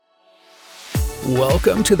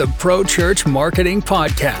Welcome to the Pro Church Marketing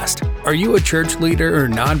Podcast. Are you a church leader or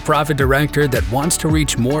nonprofit director that wants to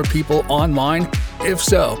reach more people online? If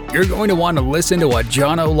so, you're going to want to listen to what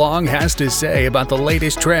John O'Long has to say about the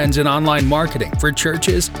latest trends in online marketing for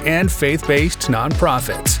churches and faith-based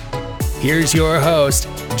nonprofits. Here's your host,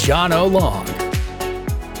 John O'Long.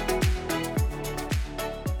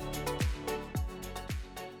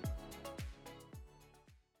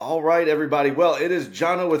 All right, everybody. Well, it is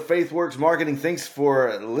Jono with FaithWorks Marketing. Thanks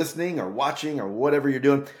for listening or watching or whatever you're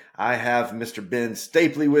doing. I have Mr. Ben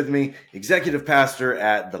Stapley with me, executive pastor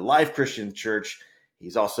at the Life Christian Church.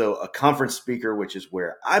 He's also a conference speaker, which is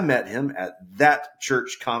where I met him at that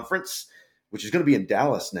church conference, which is going to be in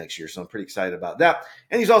Dallas next year. So I'm pretty excited about that.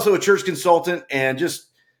 And he's also a church consultant and just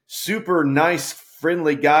super nice,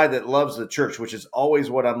 friendly guy that loves the church, which is always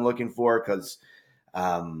what I'm looking for because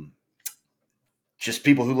just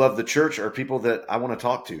people who love the church are people that I want to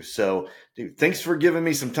talk to. So, dude, thanks for giving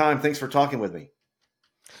me some time. Thanks for talking with me.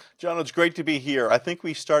 John, it's great to be here. I think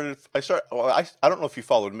I don't know if you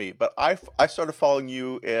followed me, but I started following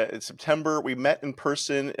you in September. We met in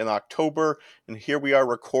person in October, and here we are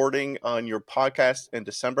recording on your podcast in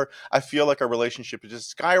December. I feel like our relationship has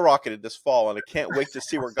just skyrocketed this fall, and I can't wait to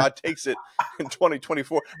see where God takes it in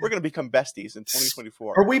 2024. We're going to become besties in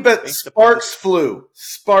 2024. Are we Sparks flew.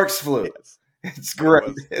 Yes. It's great.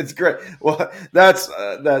 It's great. Well, that's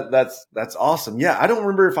awesome. Yeah, I don't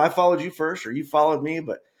remember if I followed you first or you followed me,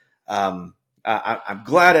 but I'm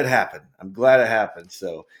glad it happened.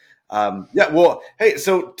 So, yeah. Well, hey.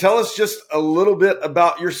 So tell us just a little bit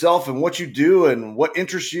about yourself and what you do and what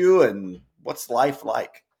interests you and what's life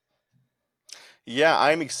like. Yeah,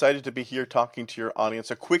 I'm excited to be here talking to your audience.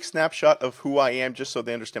 A quick snapshot of who I am, just so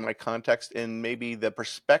they understand my context and maybe the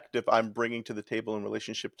perspective I'm bringing to the table in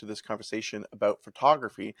relationship to this conversation about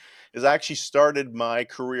photography, is I actually started my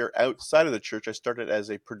career outside of the church. I started as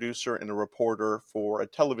a producer and a reporter for a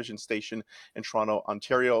television station in Toronto,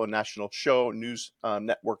 Ontario, a national show, news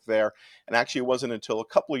network there. And actually, it wasn't until a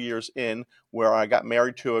couple of years in where I got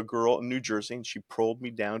married to a girl in New Jersey, and she pulled me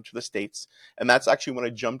down to the States. And that's actually when I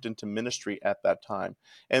jumped into ministry at that time.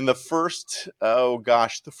 And the first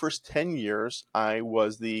 10 years, I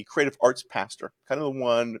was the creative arts pastor, kind of the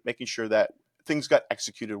one making sure that things got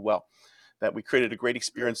executed well, that we created a great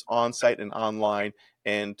experience on site and online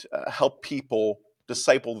and help people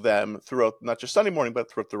disciple them throughout not just Sunday morning, but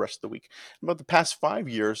throughout the rest of the week. About the past 5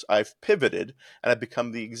 years, I've pivoted and I've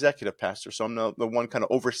become the executive pastor. So I'm the one kind of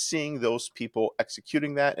overseeing those people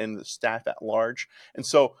executing that and the staff at large. And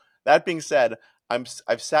so that being said,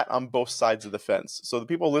 I've sat on both sides of the fence. So the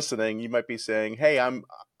people listening, you might be saying, hey,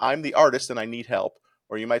 I'm the artist and I need help.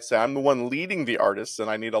 Or you might say, I'm the one leading the artists and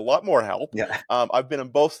I need a lot more help. Yeah. I've been in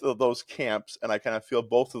both of those camps and I kind of feel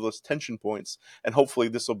both of those tension points. And hopefully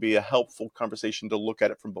this will be a helpful conversation to look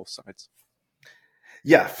at it from both sides.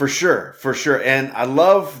 Yeah, for sure. And I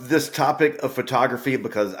love this topic of photography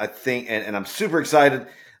because I think, and I'm super excited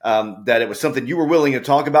that it was something you were willing to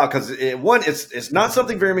talk about because it's not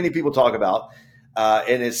something very many people talk about.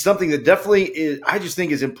 And it's something that definitely I just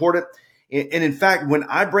think is important. And in fact, when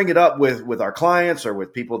I bring it up with our clients or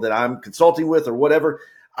with people that I'm consulting with or whatever,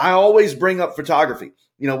 I always bring up photography.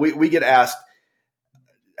 You know, we get asked,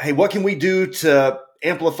 hey, what can we do to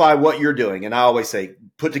amplify what you're doing? And I always say,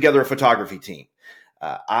 put together a photography team.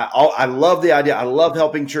 I love the idea. I love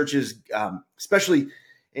helping churches, especially,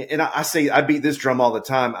 and I say I beat this drum all the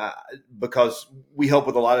time because we help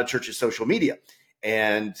with a lot of churches' social media.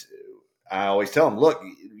 And I always tell them, look,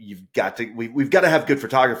 we've got to have good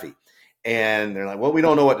photography. And they're like, well, we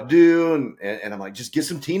don't know what to do. And I'm like, just get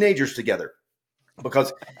some teenagers together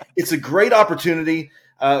because it's a great opportunity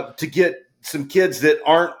to get some kids that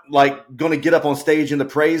aren't like going to get up on stage in the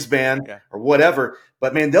praise band or whatever.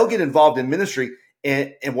 But man, they'll get involved in ministry.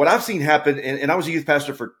 And what I've seen happen, and I was a youth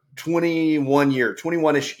pastor for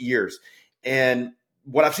 21-ish years. And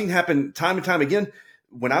what I've seen happen time and time again,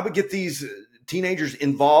 when I would get these teenagers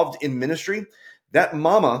involved in ministry, that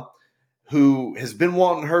mama who has been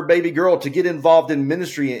wanting her baby girl to get involved in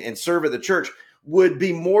ministry and serve at the church would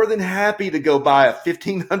be more than happy to go buy a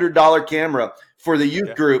 $1,500 camera for the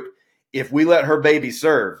youth group if we let her baby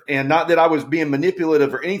serve. And not that I was being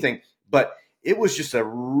manipulative or anything, but it was just a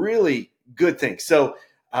really good thing. So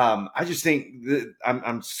I just think that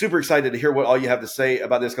I'm super excited to hear what all you have to say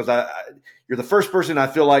about this because you're the first person I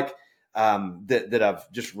feel like that I've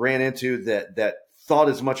just ran into that thought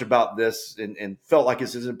as much about this and felt like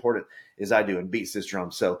it's as important as I do and beats this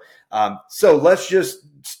drum. So let's just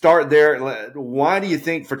start there. Why do you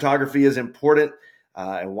think photography is important?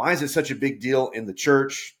 And why is it such a big deal in the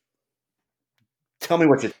church? Tell me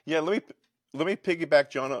what you. Yeah, let me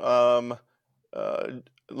piggyback, John.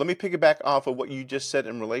 let me piggyback off of what you just said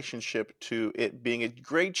in relationship to it being a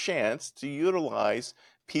great chance to utilize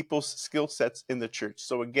people's skill sets in the church.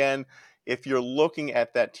 So again, if you're looking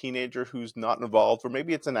at that teenager who's not involved, or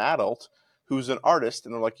maybe it's an adult who's an artist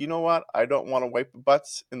and they're like, you know what, I don't want to wipe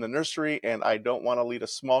butts in the nursery and I don't want to lead a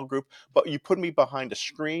small group, but you put me behind a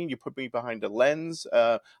screen, you put me behind a lens.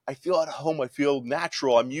 I feel at home, I feel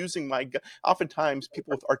natural. I'm using oftentimes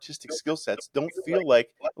people with artistic skill sets don't feel like,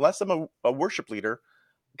 unless I'm a worship leader,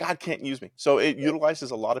 God can't use me. So it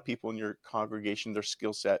utilizes a lot of people in your congregation, their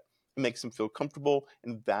skill set. It makes them feel comfortable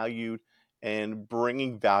and valued and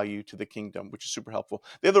bringing value to the kingdom, which is super helpful.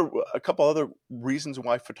 A couple other reasons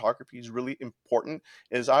why photography is really important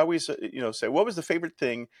is I always, say, what was the favorite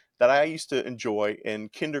thing that I used to enjoy in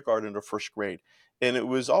kindergarten or first grade? And it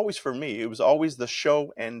was always, for me, it was always the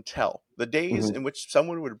show and tell. The days Mhm. in which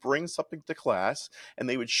someone would bring something to class and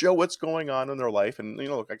they would show what's going on in their life. And,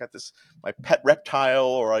 look, I got this, my pet reptile,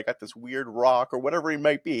 or I got this weird rock, or whatever it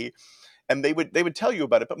might be, and they would tell you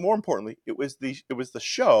about it. But more importantly, it was the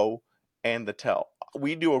show and the tell.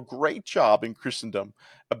 We do a great job in Christendom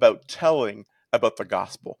about telling about the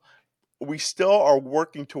gospel. We still are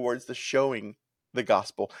working towards the showing the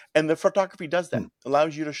gospel, and the photography does that.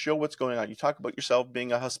 Allows you to show what's going on. You talk about yourself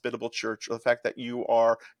being a hospitable church, or the fact that you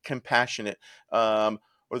are compassionate, or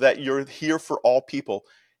that you're here for all people.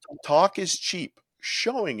 Talk is cheap.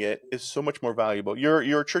 Showing it is so much more valuable.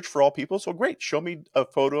 You're a church for all people, so great. Show me a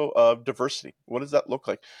photo of diversity. What does that look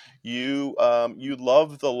like? You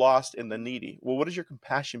love the lost and the needy. Well, what does your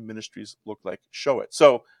compassion ministries look like? Show it.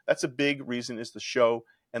 So that's a big reason, is the show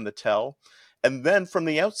and the tell. And then from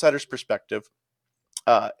the outsider's perspective,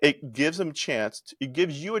 it gives them it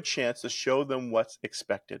gives you a chance to show them what's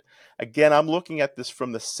expected. Again, I'm looking at this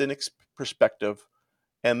from the cynic's perspective,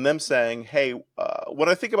 and them saying, "Hey, when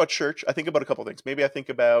I think about church, I think about a couple of things. Maybe I think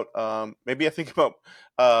about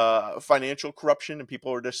financial corruption, and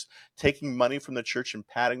people are just taking money from the church and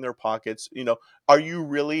padding their pockets. Are you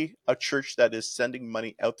really a church that is sending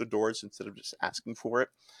money out the doors instead of just asking for it?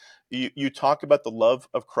 You talk about the love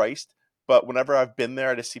of Christ, but whenever I've been there,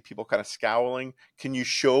 I just see people kind of scowling. Can you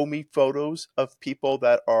show me photos of people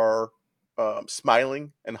that are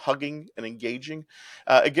smiling and hugging and engaging?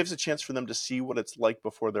 It gives a chance for them to see what it's like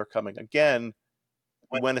before they're coming. Again,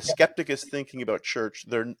 when a skeptic is thinking about church,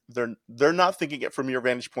 they're not thinking it from your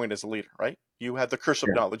vantage point as a leader, right? You have the curse of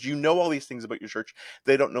Yeah. knowledge. You know all these things about your church.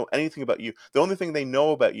 They don't know anything about you. The only thing they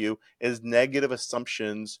know about you is negative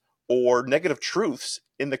assumptions or negative truths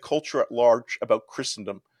in the culture at large about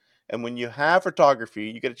Christendom. And when you have photography,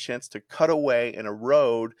 you get a chance to cut away and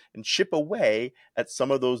erode and chip away at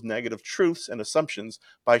some of those negative truths and assumptions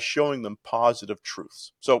by showing them positive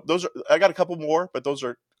truths. So I got a couple more, but those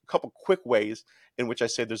are a couple quick ways in which I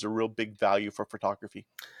say there's a real big value for photography.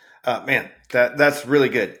 Man, that's really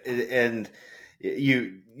good. And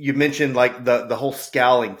you mentioned like the whole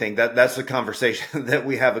scowling thing. That's a conversation that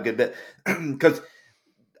we have a good bit, because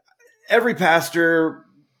every pastor,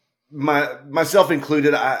 myself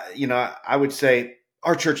included, I would say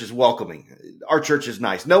our church is welcoming. Our church is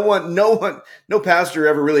nice. No pastor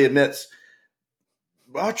ever really admits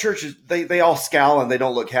our church is, they all scowl and they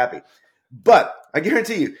don't look happy. But I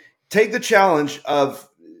guarantee you, take the challenge of,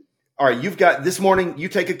 all right, you've got this morning, you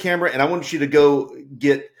take a camera and I want you to go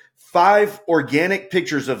get 5 organic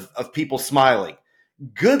pictures of people smiling.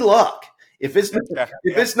 Good luck. If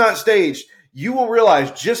it's not staged, you will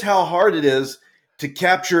realize just how hard it is to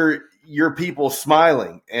capture your people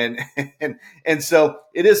smiling. And so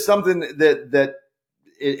it is something that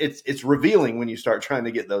it's revealing when you start trying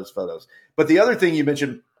to get those photos. But the other thing you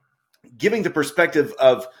mentioned, giving the perspective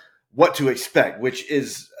of what to expect, which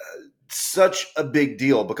is such a big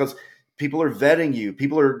deal, because people are vetting you.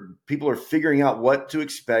 People are figuring out what to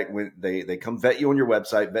expect when they come vet you on your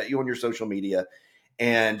website, vet you on your social media.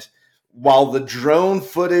 And while the drone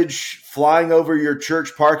footage flying over your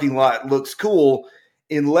church parking lot looks cool,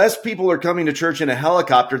 unless people are coming to church in a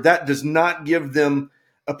helicopter, that does not give them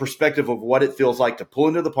a perspective of what it feels like to pull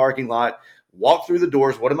into the parking lot, walk through the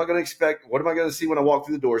doors. What am I going to expect? What am I going to see when I walk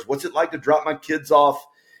through the doors? What's it like to drop my kids off?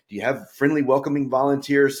 Do you have friendly, welcoming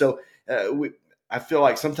volunteers? So I feel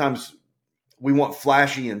like sometimes we want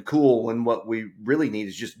flashy and cool when what we really need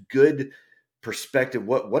is just good perspective.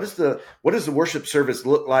 What does the worship service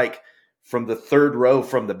look like from the third row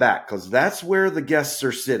from the back? Because that's where the guests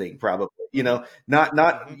are sitting, probably. Not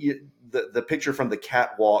the picture from the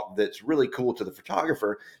catwalk that's really cool to the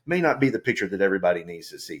photographer may not be the picture that everybody needs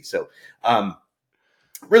to see. So,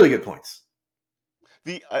 really good points.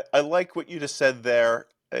 I like what you just said there.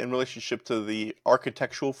 in relationship to the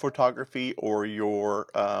architectural photography or your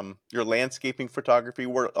landscaping photography,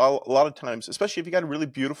 where a lot of times, especially if you got a really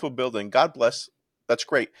beautiful building, God bless, that's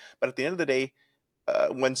great. But at the end of the day,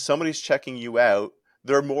 when somebody's checking you out,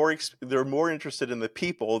 they're more interested in the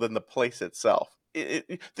people than the place itself.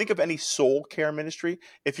 Think of any soul care ministry.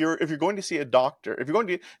 If you're going to see a doctor, if you're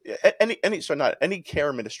going to not any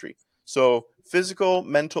care ministry, so physical,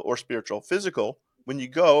 mental, or spiritual. Physical, when you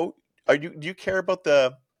go, do you care about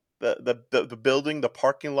the building, the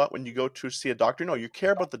parking lot when you go to see a doctor? No, you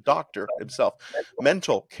care about the doctor himself.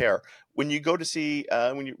 Mental care, when you go to see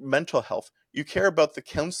when you mental health, you care about the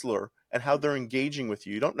counselor and how they're engaging with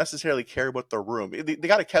you. You don't necessarily care about the room. They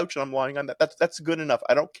got a couch and I'm lying on that. That's good enough.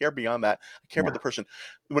 I don't care beyond that. I care about the person.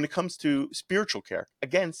 When it comes to spiritual care,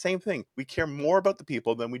 again, same thing. We care more about the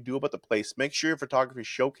people than we do about the place. Make sure your photography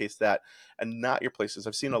showcase that and not your places.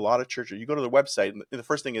 I've seen a lot of churches. You go to their website and the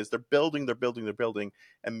first thing is they're building,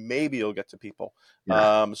 and maybe you'll get to people.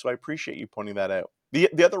 Yeah. So I appreciate you pointing that out.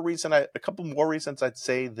 The other reason, a couple more reasons I'd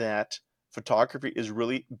say that photography is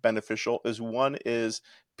really beneficial is, one is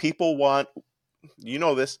people want,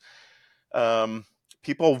 this,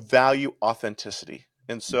 people value authenticity.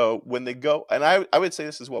 And so when they go, and I would say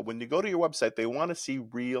this as well, when you go to your website, they want to see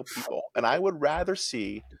real people. And I would rather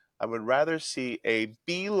see a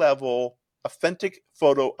B-level authentic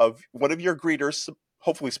photo of one of your greeters,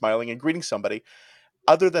 hopefully smiling and greeting somebody,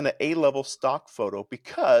 other than an A-level stock photo,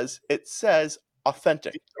 because it says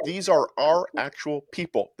authentic. These are our actual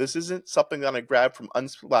people. This isn't something that I grabbed from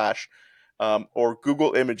Unsplash or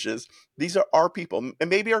Google Images. These are our people. And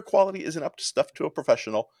maybe our quality isn't up to stuff to a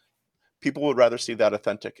professional. People would rather see that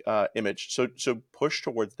authentic image. So push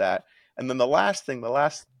towards that. And then the last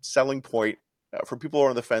selling point for people who are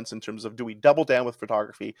on the fence in terms of, do we double down with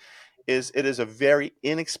photography, is it is a very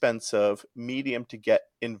inexpensive medium to get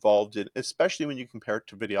involved in, especially when you compare it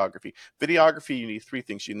to videography. Videography, you need three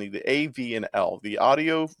things. You need the A, V, and L, the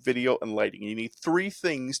audio, video, and lighting. You need three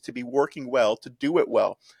things to be working well, to do it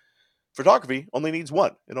well. Photography only needs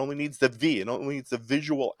one. It only needs the V. It only needs the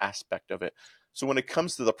visual aspect of it. So when it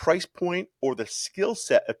comes to the price point or the skill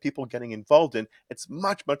set of people getting involved in, it's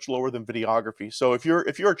much, much lower than videography. So if you're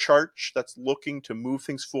a church that's looking to move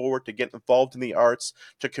things forward, to get involved in the arts,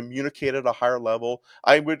 to communicate at a higher level,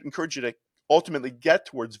 I would encourage you to ultimately get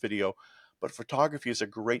towards video. But photography is a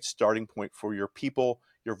great starting point for your people,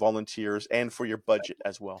 your volunteers, and for your budget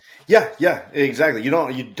as well. Yeah, exactly. You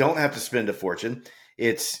don't have to spend a fortune.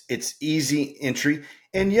 It's easy entry,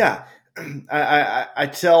 and yeah, I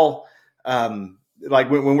tell like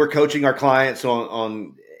when we're coaching our clients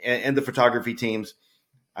on and the photography teams,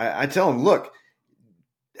 I tell them, look,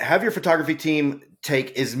 have your photography team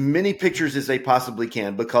take as many pictures as they possibly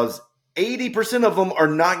can, because 80% of them are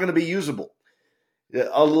not going to be usable.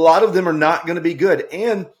 A lot of them are not going to be good,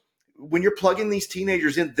 and when you're plugging these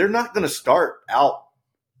teenagers in, they're not going to start out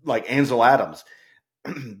like Ansel Adams.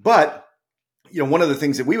 But one of the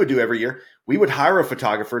things that we would do every year, we would hire a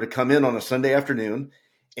photographer to come in on a Sunday afternoon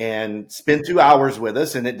and spend 2 hours with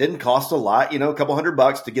us. And it didn't cost a lot, a couple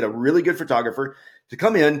 $100 to get a really good photographer to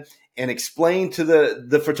come in and explain to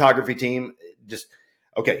the photography team, just,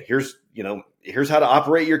 okay, here's how to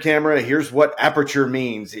operate your camera. Here's what aperture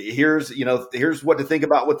means. Here's what to think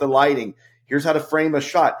about with the lighting. Here's how to frame a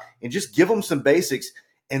shot, and just give them some basics.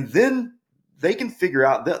 And then they can figure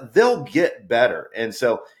out, they'll get better. And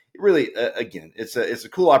so really, again, it's a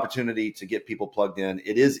cool opportunity to get people plugged in.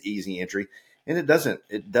 It is easy entry, and it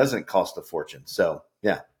doesn't cost a fortune. So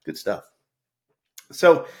yeah, good stuff.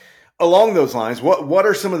 So along those lines, what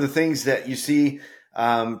are some of the things that you see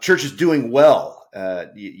churches doing well?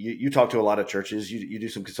 You talk to a lot of churches. You do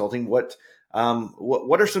some consulting. What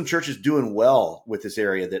are some churches doing well with this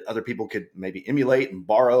area that other people could maybe emulate and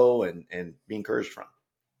borrow and be encouraged from?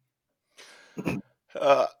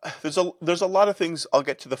 There's a lot of things. I'll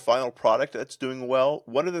get to the final product that's doing well.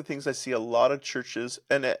 One of the things I see a lot of churches,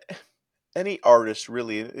 and any artist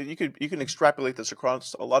really, you can extrapolate this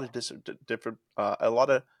across a lot of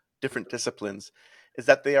different disciplines, is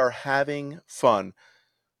that they are having fun.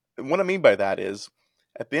 And what I mean by that is,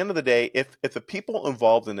 at the end of the day, if the people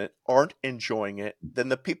involved in it aren't enjoying it, then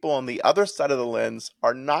the people on the other side of the lens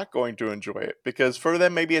are not going to enjoy it, because for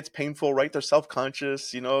them maybe it's painful, right? They're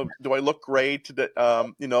self-conscious. Do I look great?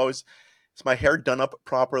 Is my hair done up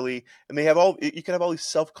properly? And you can have all these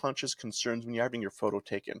self-conscious concerns when you're having your photo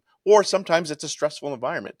taken. Or sometimes it's a stressful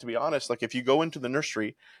environment. To be honest, like if you go into the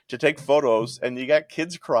nursery to take photos and you got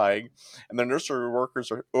kids crying and the nursery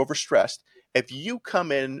workers are overstressed, if you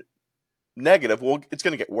come in negative, well, it's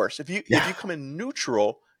going to get worse. If you come in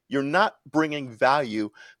neutral, you're not bringing value.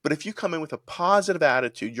 But if you come in with a positive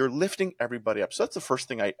attitude, you're lifting everybody up. So that's the first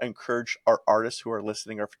thing I encourage our artists who are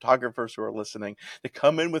listening, our photographers who are listening, to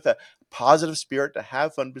come in with a positive spirit, to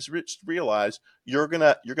have fun, but just realize you're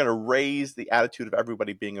gonna raise the attitude of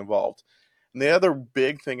everybody being involved. And the other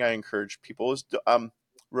big thing I encourage people is to,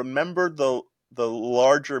 remember the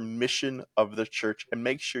larger mission of the church and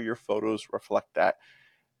make sure your photos reflect that.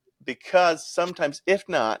 Because sometimes, if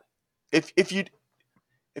not, if you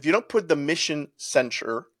don't put the mission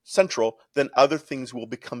central, then other things will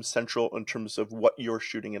become central in terms of what you're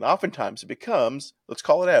shooting. And oftentimes it becomes, let's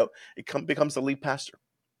call it out, becomes the lead pastor.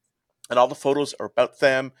 And all the photos are about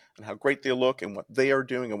them and how great they look and what they are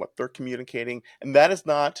doing and what they're communicating. And that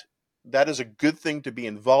is a good thing to be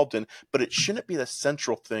involved in, but it shouldn't be the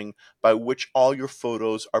central thing by which all your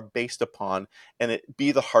photos are based upon, and it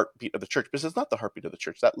be the heartbeat of the church, because it's not the heartbeat of the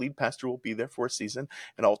church. That lead pastor will be there for a season,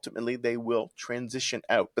 and ultimately they will transition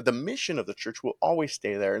out. But the mission of the church will always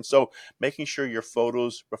stay there. And so making sure your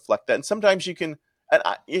photos reflect that. And sometimes you can,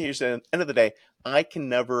 here's the end of the day, I can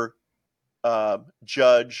never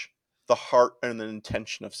judge the heart and the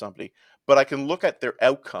intention of somebody, but I can look at their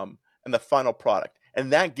outcome and the final product,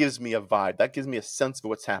 and that gives me a vibe. That gives me a sense of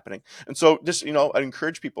what's happening. And so, just I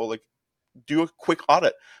encourage people, like, do a quick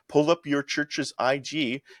audit, pull up your church's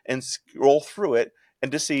IG and scroll through it,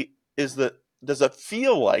 and just see, does it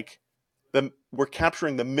feel like we're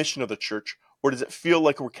capturing the mission of the church, or does it feel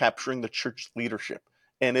like we're capturing the church leadership?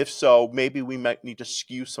 And if so, maybe we might need to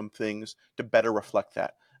skew some things to better reflect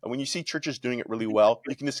that. And when you see churches doing it really well,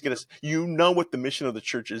 you can just what the mission of the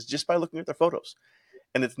church is just by looking at their photos.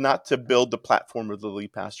 And it's not to build the platform of the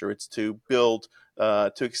lead pastor; it's to build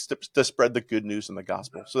to spread the good news and the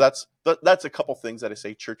gospel. So that's a couple things that I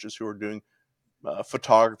say churches who are doing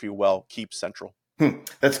photography well keep central.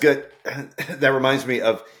 That's good. That reminds me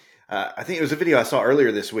of I think it was a video I saw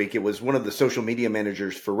earlier this week. It was one of the social media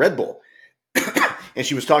managers for Red Bull, and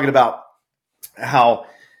she was talking about how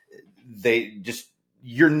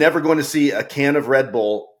you're never going to see a can of Red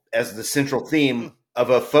Bull as the central theme of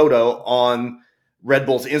a photo on Red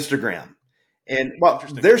Bull's Instagram. And well,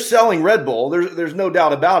 they're selling Red Bull. There's no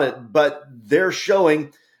doubt about it, but they're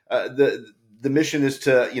showing the mission is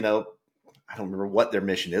to, I don't remember what their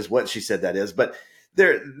mission is, what she said that is, but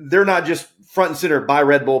they're not just front and center, buy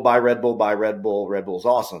Red Bull, buy Red Bull, buy Red Bull. Red Bull's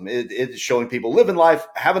awesome. It's showing people living life,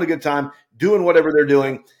 having a good time, doing whatever they're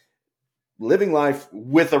doing, living life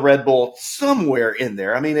with a Red Bull somewhere in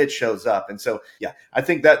there. I mean, it shows up. And so, yeah, I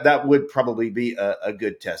think that would probably be a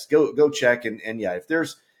good test. Go check. And yeah, if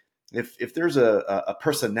there's a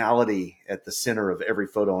personality at the center of every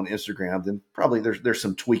photo on Instagram, then probably there's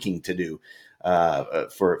some tweaking to do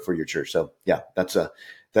for your church. So yeah, that's a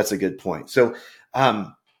good point. So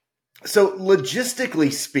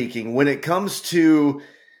logistically speaking, when it comes to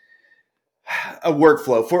a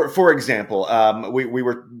workflow, for example, we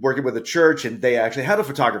were working with a church and they actually had a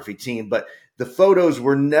photography team, but the photos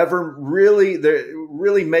were never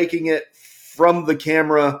really making it from the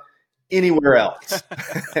camera anywhere else.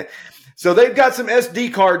 So they've got some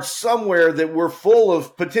SD cards somewhere that were full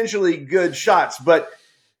of potentially good shots, but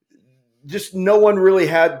just no one really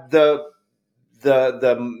had the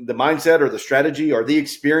mindset or the strategy or the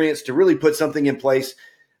experience to really put something in place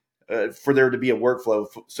for there to be a workflow.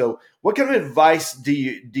 So what kind of advice do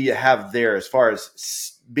you have there as far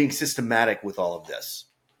as being systematic with all of this?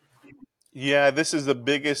 Yeah, this is the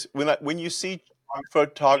biggest, when you see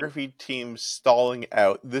photography teams stalling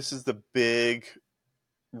out, this is the big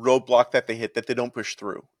roadblock that they hit, that they don't push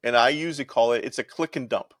through. And I usually call it's a click and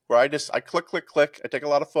dump, where I click. I take a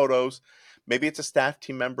lot of photos. Maybe it's a staff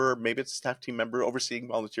team member. Maybe it's a staff team member overseeing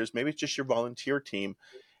volunteers. Maybe it's just your volunteer team.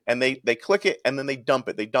 And they click it and then they dump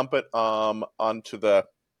it. They dump it onto their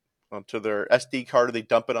SD card, or they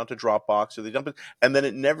dump it onto Dropbox, or they dump it, and then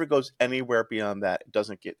it never goes anywhere beyond that. It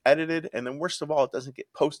doesn't get edited, and then worst of all, it doesn't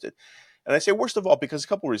get posted. And I say worst of all because a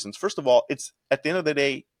couple reasons. First of all, it's at the end of the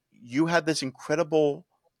day, you had this incredible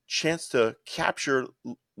chance to capture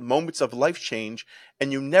moments of life change,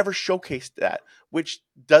 and you never showcased that, which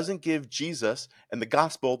doesn't give Jesus and the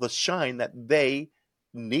gospel the shine that they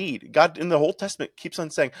need. God in the Old Testament keeps on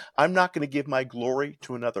saying, I'm not going to give my glory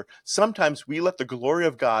to another. Sometimes we let the glory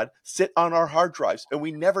of God sit on our hard drives and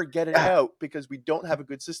we never get it out because we don't have a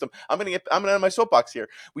good system. I'm going to on my soapbox here.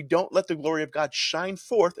 We don't let the glory of God shine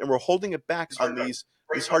forth, and we're holding it back on these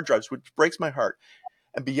hard drives, which breaks my heart.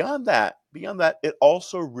 And beyond that, it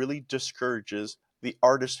also really discourages the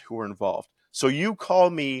artists who are involved. So you call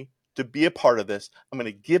me to be a part of this. I'm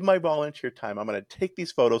going to give my volunteer time. I'm going to take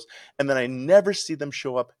these photos, and then I never see them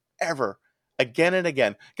show up ever again and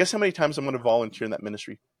again. Guess how many times I'm going to volunteer in that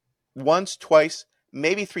ministry? Once, twice,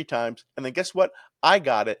 maybe 3 times, and then guess what? I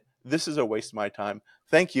got it. This is a waste of my time.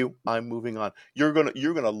 Thank you. I'm moving on. You're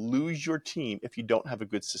gonna lose your team if you don't have a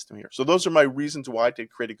good system here. So those are my reasons why to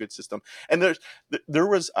create a good system. And there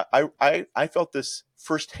was I felt this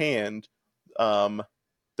firsthand, the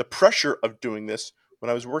pressure of doing this when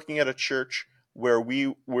I was working at a church where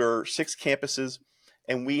we were 6 campuses,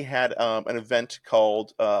 and we had an event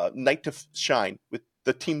called Night to Shine with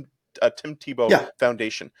the Tim Tebow Yeah.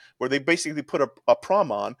 Foundation, where they basically put a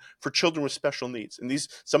prom on for children with special needs. And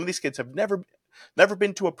some of these kids have never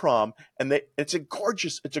been to a prom, and it's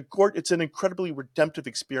an incredibly redemptive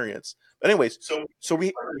experience. But anyways, so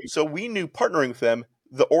we knew, partnering with them,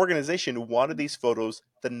 the organization wanted these photos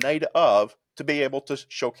the night of to be able to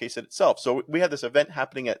showcase it itself. So we had this event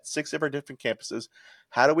happening at 6 of our different campuses.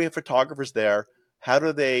 How do we have photographers there? How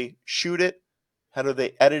do they shoot it? How do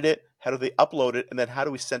they edit it? How do they upload it? And then how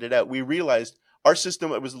do we send it out? We realized our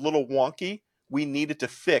system, it was a little wonky. We needed to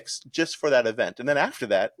fix just for that event. And then after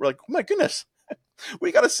that, we're like, oh my goodness,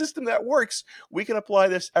 we got a system that works. We can apply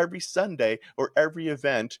this every Sunday or every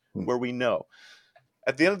event where we know.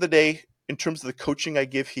 At the end of the day, in terms of the coaching I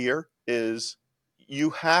give here, is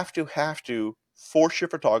you have to force your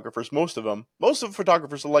photographers. Most of the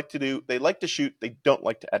photographers like to shoot, they don't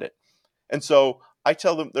like to edit. And so I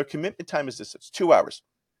tell them their commitment time is this: it's 2 hours.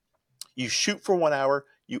 You shoot for 1 hour,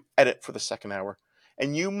 you edit for the second hour.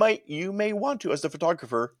 And you may want to, as the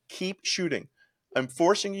photographer, keep shooting. I'm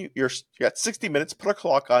forcing you. You got 60 minutes, put a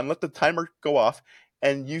clock on, let the timer go off,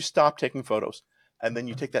 and you stop taking photos. And then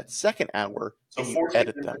you take that second hour and you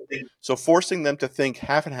edit them. So forcing them to think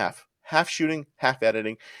half and half shooting, half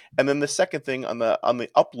editing. And then the second thing on the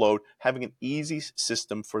upload, having an easy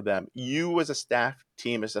system for them. You as a staff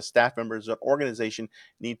team, as a staff member, as an organization,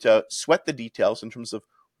 need to sweat the details in terms of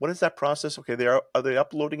what is that process? Okay, are they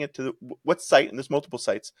uploading it to what site? And there's multiple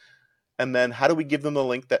sites. And then how do we give them the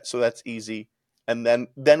link so that's easy? And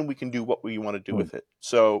then we can do what we want to do with it.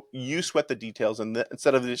 So you sweat the details, and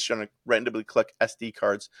instead of just trying to randomly click SD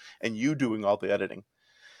cards and you doing all the editing.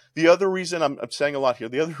 The other reason, I'm saying a lot here,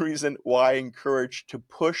 the other reason why I encourage to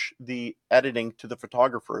push the editing to the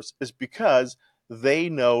photographers is because they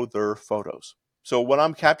know their photos. So when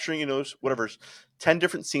I'm capturing, whatever, 10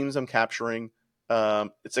 different scenes I'm capturing,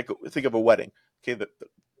 it's like, think of a wedding. Okay, the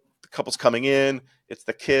couple's coming in, it's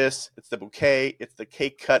the kiss, it's the bouquet, it's the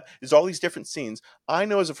cake cut. There's all these different scenes. I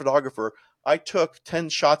know as a photographer, I took 10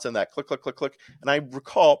 shots on that, click, click, click, click. And I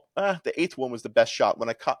recall, the 8th one was the best shot when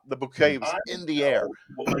I caught the bouquet was in the air.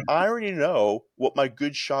 I already know what my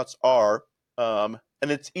good shots are. And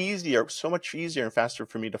it's so much easier and faster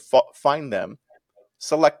for me to find them,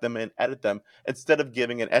 select them, and edit them, instead of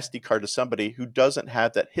giving an SD card to somebody who doesn't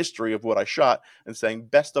have that history of what I shot and saying,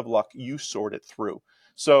 best of luck, you sort it through.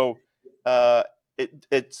 So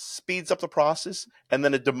it speeds up the process, and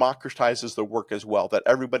then it democratizes the work as well, that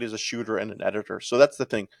everybody's a shooter and an editor. So that's the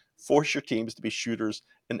thing. Force your teams to be shooters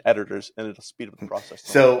and editors, and it'll speed up the process.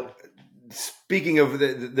 So speaking of,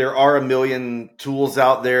 there are a million tools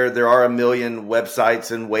out there. There are a million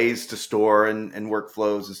websites and ways to store and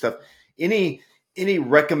workflows and stuff. Any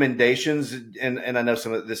recommendations? And I know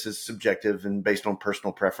some of this is subjective and based on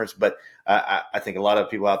personal preference, but I think a lot of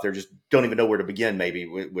people out there just don't even know where to begin. Maybe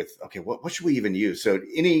with okay, what should we even use? So,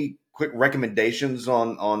 any quick recommendations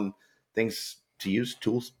on things to use,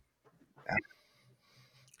 tools?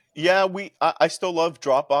 Yeah, I still love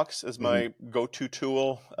Dropbox as my go-to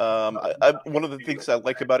tool. One of the things I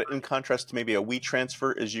like about it, in contrast to maybe a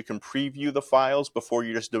WeTransfer, is you can preview the files before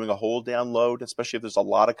you're just doing a whole download, especially if there's a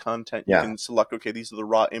lot of content. You can select, okay, these are the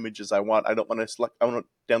raw images I want. I want to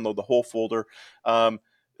download the whole folder.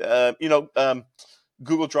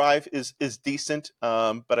 Google Drive is decent,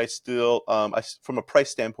 but I still, from a price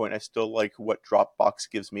standpoint, I still like what Dropbox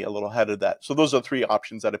gives me a little ahead of that. So those are 3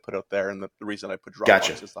 options that I put out there, and the reason I put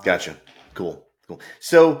Dropbox is the highest. Gotcha. Cool.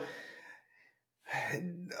 So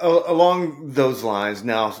along those lines,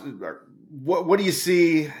 now, what do you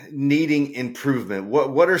see needing improvement?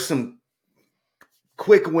 What are some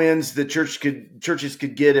quick wins that churches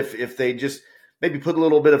could get if they just maybe put a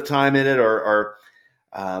little bit of time in it, or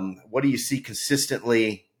what do you see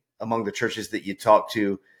consistently among the churches that you talk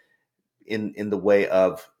to in the way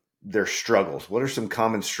of their struggles? What are some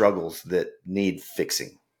common struggles that need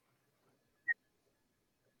fixing?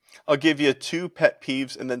 I'll give you 2 pet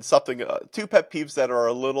peeves, and then 2 pet peeves that are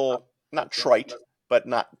a little, not trite, but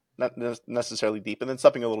not necessarily deep, and then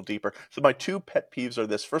something a little deeper. So my 2 pet peeves are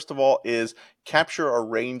this. First of all is capture a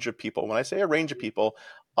range of people. When I say a range of people,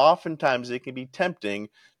 oftentimes it can be tempting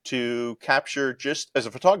to capture, just as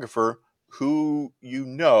a photographer, who you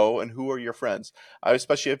know and who are your friends.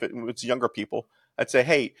 Especially if it's younger people. I'd say,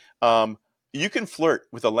 hey, you can flirt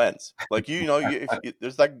with a lens. Like, if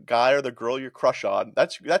there's that guy or the girl you crush on,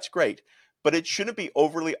 that's great. But it shouldn't be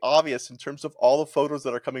overly obvious in terms of all the photos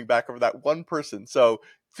that are coming back over that one person. So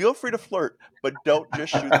feel free to flirt, but don't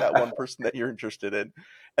just shoot that one person that you're interested in.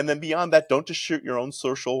 And then beyond that, don't just shoot your own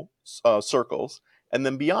social circles. And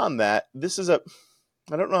then beyond that,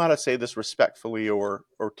 I don't know how to say this respectfully or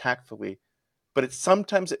tactfully, but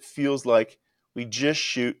sometimes it feels like we just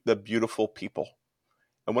shoot the beautiful people.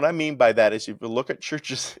 And what I mean by that is if you look at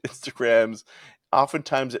churches' Instagrams,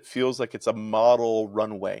 oftentimes it feels like it's a model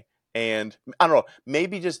runway. And I don't know,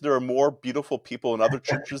 maybe just there are more beautiful people in other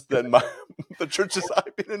churches than the churches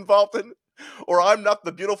I've been involved in, or I'm not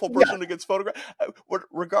the beautiful person who gets photographed.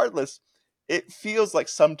 Regardless, it feels like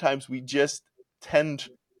sometimes we just tend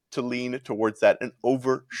to lean towards that and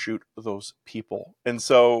overshoot those people. And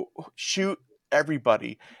so shoot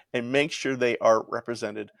everybody and make sure they are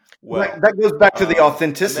represented well. That goes back to the And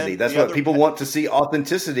authenticity. then That's the what other people want to see,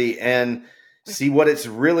 authenticity, and see what it's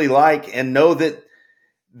really like, and know that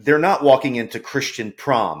they're not walking into Christian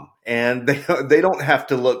prom, and they don't have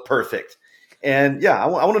to look perfect. And I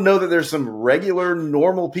want to know that there's some regular,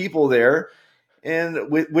 normal people there, and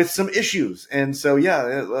with some issues. And so,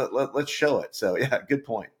 let's show it. So, good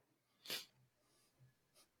point.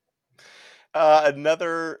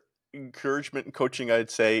 Another encouragement and coaching I'd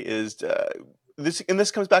say is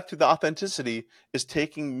this comes back to the authenticity, is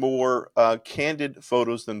taking more candid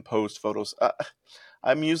photos than posed photos.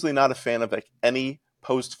 I'm usually not a fan of like any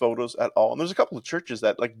post photos at all, and there's a couple of churches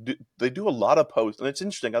that they do a lot of posts, and it's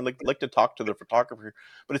interesting. I'd like to talk to the photographer,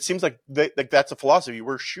 but it seems like that's a philosophy.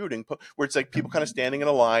 We're shooting where it's like people kind of standing in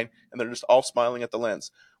a line and they're just all smiling at the lens,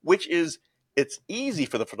 which is, it's easy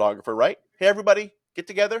for the photographer, right? Hey, everybody, get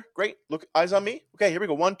together. Great. Look, eyes on me. Okay, here we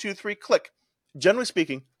go. 1, 2, 3, click. Generally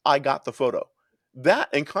speaking, I got the photo.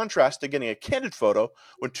 That, in contrast to getting a candid photo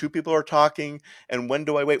when two people are talking, and when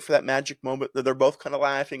do I wait for that magic moment that they're both kind of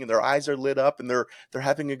laughing and their eyes are lit up and they're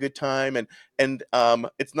having a good time, and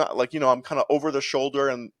it's not like, I'm kind of over the shoulder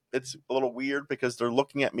and it's a little weird because they're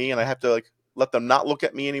looking at me and I have to let them not look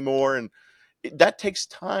at me anymore, and that takes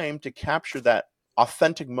time to capture that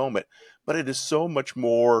authentic moment, but it is so much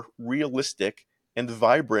more realistic and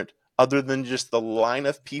vibrant other than just the line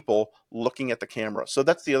of people looking at the camera. So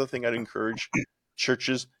that's the other thing I'd encourage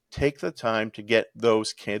churches, take the time to get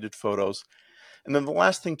those candid photos. And then the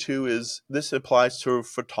last thing too is, this applies to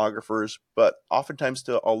photographers, but oftentimes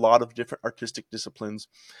to a lot of different artistic disciplines,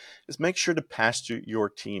 is make sure to pastor your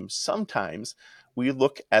team. Sometimes we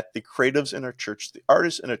look at the creatives in our church, the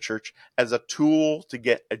artists in a church, as a tool to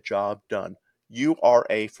get a job done. You are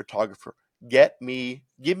a photographer. Give me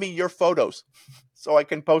your photos so I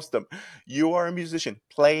can post them. You are a musician.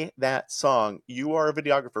 Play that song. You are a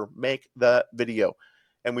videographer. Make the video.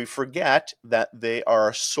 And we forget that they are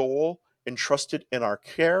a soul entrusted in our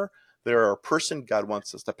care. They're a person God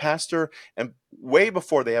wants us to pastor. And way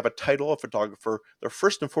before they have a title of photographer, their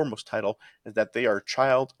first and foremost title is that they are a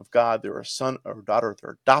child of God. They're a son or daughter.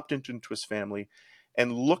 They're adopted into his family.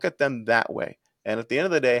 And look at them that way. And at the end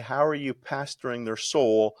of the day, how are you pastoring their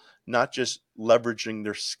soul, not just leveraging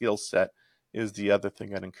their skill set, is the other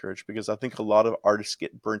thing I'd encourage. Because I think a lot of artists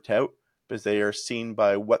get burnt out because they are seen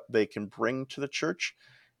by what they can bring to the church,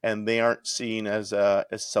 and they aren't seen as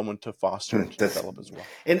someone to foster and to develop as well.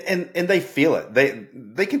 And they feel it.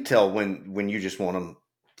 They can tell when you just want them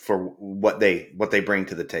for what they bring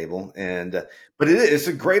to the table. And but it's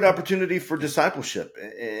a great opportunity for discipleship,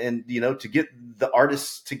 and to get the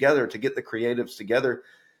artists together, to get the creatives together,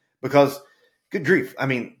 because good grief, I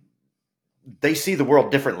mean, they see the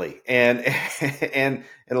world differently, and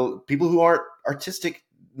people who aren't artistic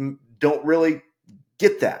don't really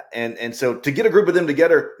get that. And so to get a group of them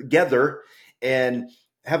together and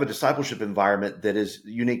have a discipleship environment that is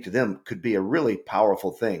unique to them could be a really powerful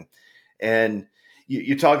thing. And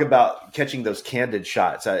you talk about catching those candid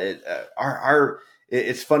shots.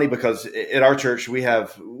 It's funny because at our church we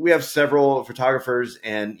have several photographers,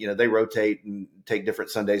 and they rotate and take different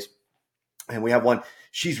Sundays. And we have one.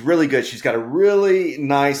 She's really good. She's got a really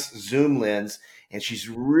nice zoom lens, and she's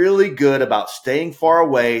really good about staying far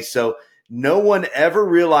away, so no one ever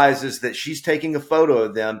realizes that she's taking a photo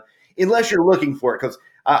of them unless you're looking for it. Because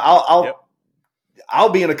I'll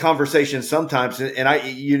be in a conversation sometimes, and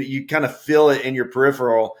you kind of feel it in your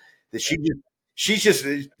peripheral that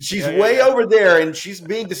she's way over there and she's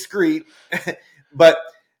being discreet, but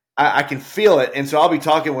I can feel it. And so I'll be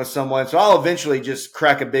talking with someone, so I'll eventually just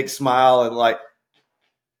crack a big smile and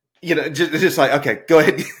just like, okay, go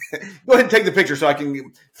ahead and take the picture so I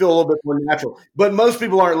can feel a little bit more natural. But most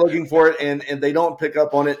people aren't looking for it, and they don't pick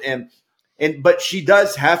up on it. But she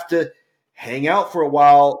does have to hang out for a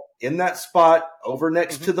while in that spot over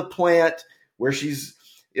next to the plant where she's,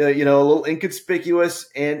 a little inconspicuous,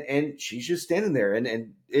 and she's just standing there,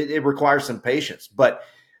 and it requires some patience. But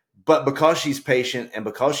because she's patient and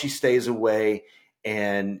because she stays away,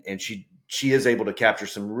 and she is able to capture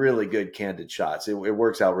some really good candid shots, it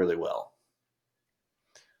works out really well.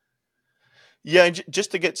 Yeah, and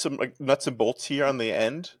just to get some like nuts and bolts here on the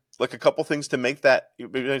end, like a couple things to make that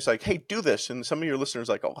it's like, hey, do this. And some of your listeners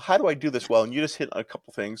are like, oh, how do I do this well? And you just hit on a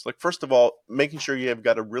couple things. Like, first of all, making sure you have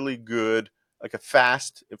got a really good, like a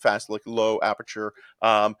fast, like low aperture,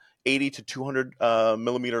 80 to 200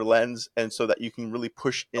 millimeter lens, and so that you can really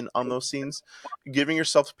push in on those scenes. Giving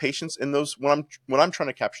yourself patience in those when I'm trying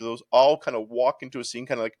to capture those, I'll kind of walk into a scene,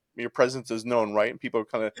 kind of like your presence is known, right? And people are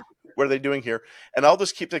kind of, what are they doing here? And I'll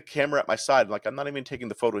just keep the camera at my side, like I'm not even taking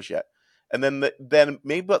the photos yet. And then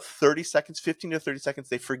maybe about 30 seconds, 15 to 30 seconds,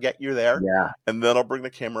 they forget you're there. Yeah. And then I'll bring the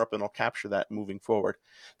camera up and I'll capture that moving forward.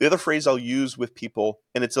 The other phrase I'll use with people,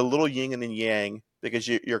 and it's a little yin and yang, because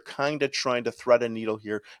you're kind of trying to thread a needle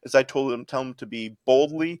here, is tell them to be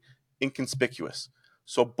boldly inconspicuous.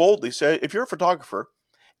 So boldly, so if you're a photographer,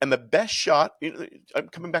 and the best shot, I'm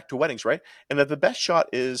coming back to weddings, right? And if the best shot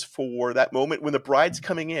is for that moment when the bride's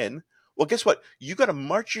coming in, well, guess what? You got to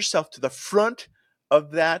march yourself to the front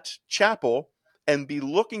of that chapel and be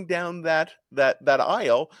looking down that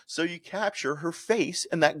aisle, so you capture her face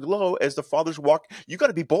and that glow as the fathers walk. You got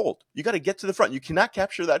to be bold. You got to get to the front. You cannot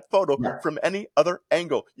capture that photo from any other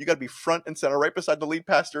angle. You got to be front and center, right beside the lead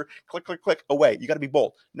pastor. Click, click, click, away. You got to be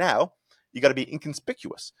bold. Now, you got to be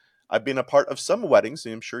inconspicuous. I've been a part of some weddings,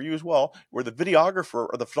 and I'm sure you as well, where the videographer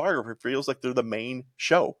or the photographer feels like they're the main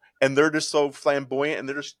show, and they're just so flamboyant,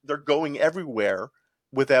 and they're going everywhere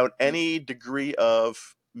without any degree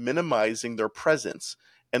of minimizing their presence,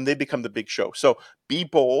 and they become the big show. So be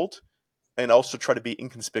bold and also try to be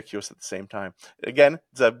inconspicuous at the same time. Again,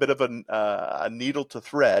 it's a bit of a needle to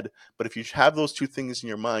thread, but if you have those two things in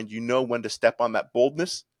your mind, you know when to step on that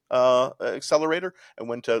boldness accelerator and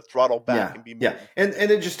when to throttle back and be more. Yeah. And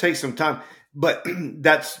it just takes some time, but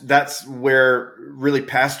that's where really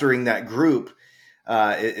pastoring that group,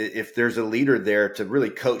 if there's a leader there to really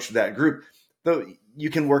coach that group, though, you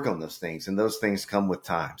can work on those things, and those things come with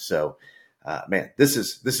time. So, man, this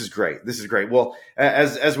is great. This is great. Well,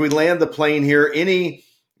 as we land the plane here,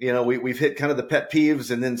 we've hit kind of the pet peeves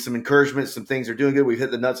and then some encouragement, some things are doing good. We've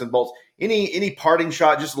hit the nuts and bolts. Any parting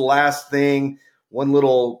shot, just the last thing, one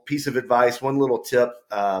little piece of advice, one little tip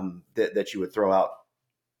that you would throw out?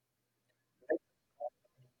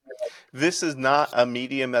 This is not a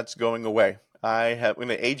medium that's going away. I'm going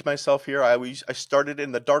to age myself here. I started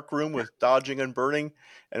in the dark room with dodging and burning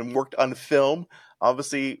and worked on film.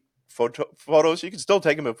 Obviously, photos, you can still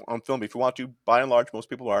take them on film if you want to. By and large,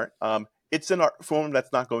 most people aren't. It's an art form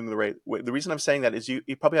that's not going the right way. The reason I'm saying that is you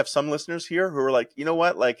probably have some listeners here who are like, you know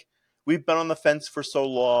what, like, we've been on the fence for so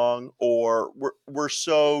long, or we're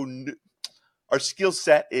so our skill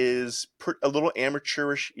set is a little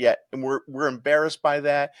amateurish yet, and we're embarrassed by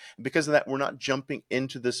that. And because of that, we're not jumping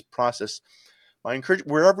into this process. I encourage,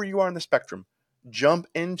 wherever you are on the spectrum, jump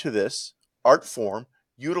into this art form,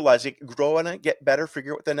 utilize it, grow in it, get better,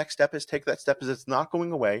 figure out what the next step is, take that step, as it's not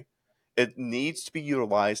going away. It needs to be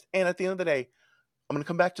utilized. And at the end of the day, I'm going to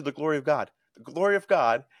come back to the glory of God. The glory of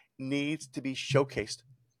God needs to be showcased.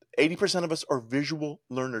 80% of us are visual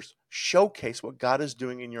learners. Showcase what God is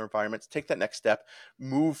doing in your environments. Take that next step.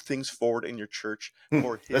 Move things forward in your church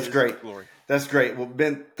for His glory. That's great. Well,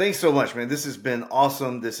 Ben, thanks so much, man. This has been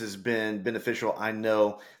awesome. This has been beneficial. I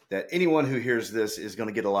know that anyone who hears this is going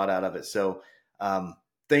to get a lot out of it. So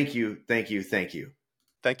thank you. Thank you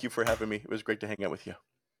for having me. It was great to hang out with you.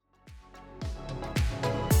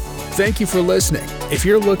 Thank you for listening. If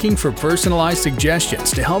you're looking for personalized suggestions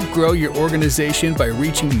to help grow your organization by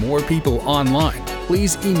reaching more people online,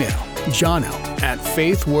 please email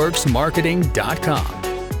jono@faithworksmarketing.com.